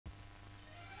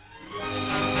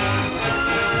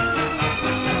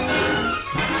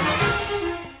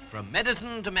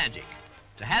medicine to magic.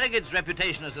 To Harrogate's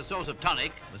reputation as a source of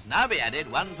tonic must now be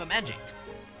added one for magic.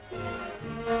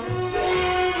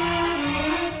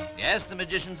 Yes, the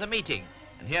magicians are meeting.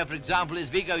 And here, for example, is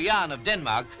Viggo Jan of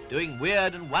Denmark doing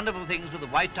weird and wonderful things with the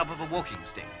white top of a walking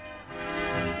stick.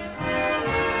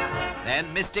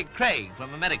 Then Mystic Craig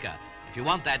from America. If you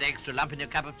want that extra lump in your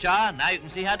cup of char, now you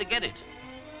can see how to get it.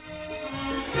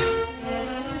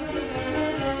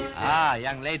 Ah,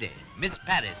 young lady, Miss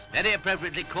Paris, very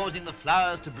appropriately causing the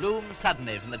flowers to bloom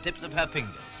suddenly from the tips of her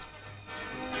fingers.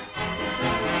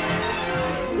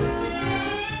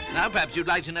 Now perhaps you'd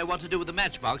like to know what to do with the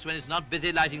matchbox when it's not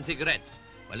busy lighting cigarettes.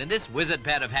 Well, in this wizard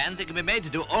pair of hands, it can be made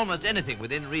to do almost anything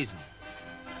within reason.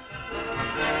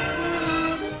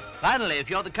 Finally, if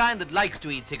you're the kind that likes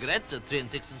to eat cigarettes at 3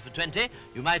 6 for 20,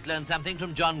 you might learn something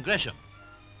from John Gresham.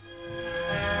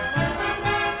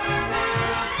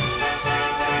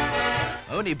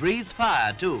 Only breathes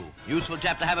fire, too. Useful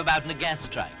chap to have about in a gas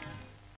strike.